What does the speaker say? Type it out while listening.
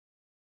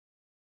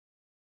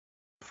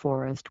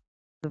forest.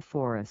 The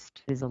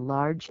forest is a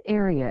large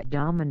area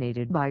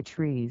dominated by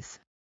trees.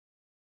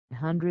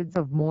 Hundreds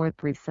of more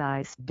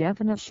precise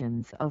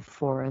definitions of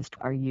forest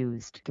are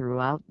used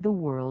throughout the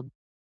world,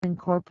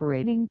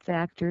 incorporating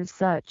factors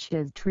such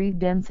as tree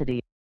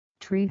density,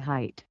 tree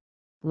height,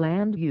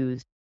 land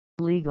use,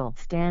 legal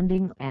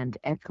standing and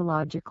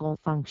ecological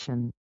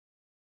function.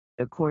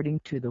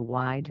 According to the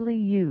widely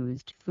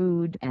used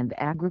Food and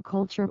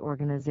Agriculture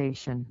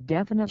Organization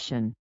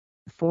definition,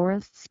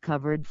 forests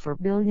covered 4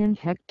 billion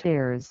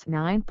hectares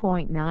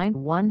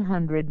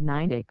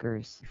 9.9109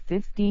 acres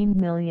 15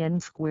 million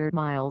square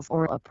miles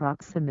or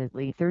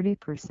approximately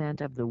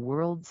 30% of the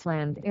world's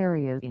land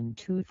area in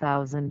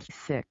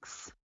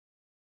 2006.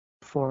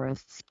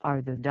 Forests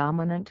are the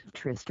dominant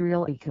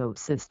terrestrial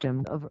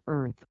ecosystem of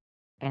Earth,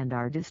 and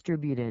are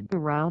distributed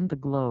around the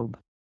globe.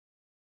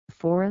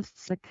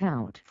 Forests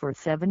account for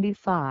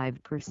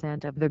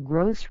 75% of the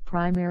gross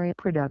primary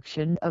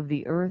production of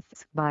the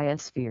Earth's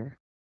biosphere,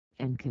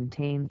 and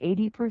contain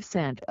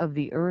 80% of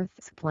the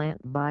Earth's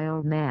plant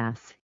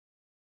biomass.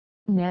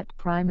 Net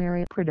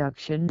primary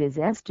production is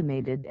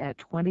estimated at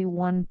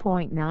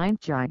 21.9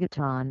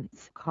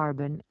 gigatonnes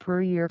carbon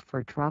per year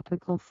for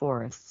tropical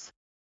forests,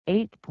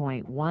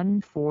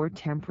 8.14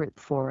 temperate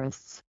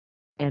forests,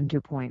 and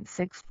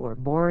 2.6 for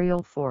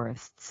boreal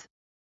forests.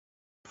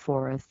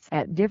 Forests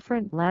at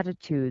different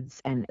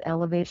latitudes and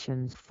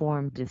elevations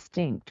form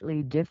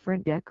distinctly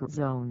different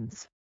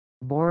ecozones.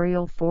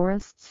 Boreal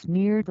forests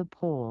near the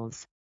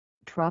poles,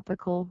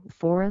 tropical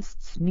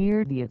forests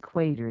near the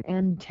equator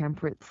and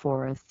temperate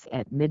forests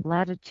at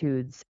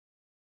mid-latitudes.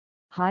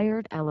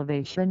 Higher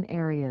elevation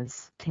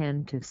areas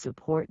tend to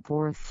support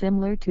forests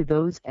similar to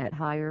those at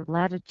higher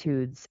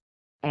latitudes,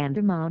 and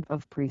amount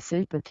of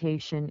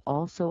precipitation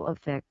also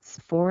affects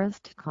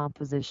forest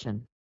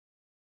composition.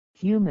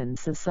 Human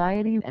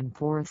society and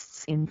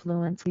forests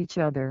influence each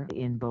other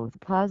in both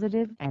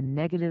positive and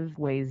negative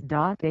ways.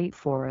 8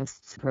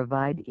 Forests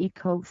provide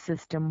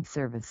ecosystem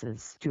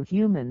services to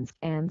humans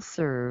and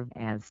serve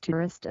as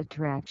tourist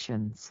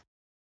attractions.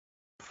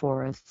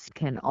 Forests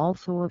can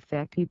also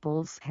affect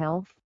people's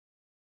health.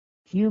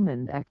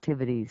 Human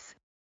activities,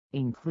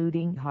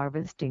 including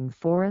harvesting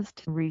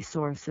forest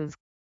resources,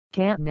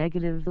 can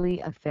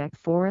negatively affect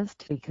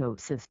forest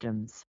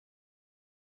ecosystems.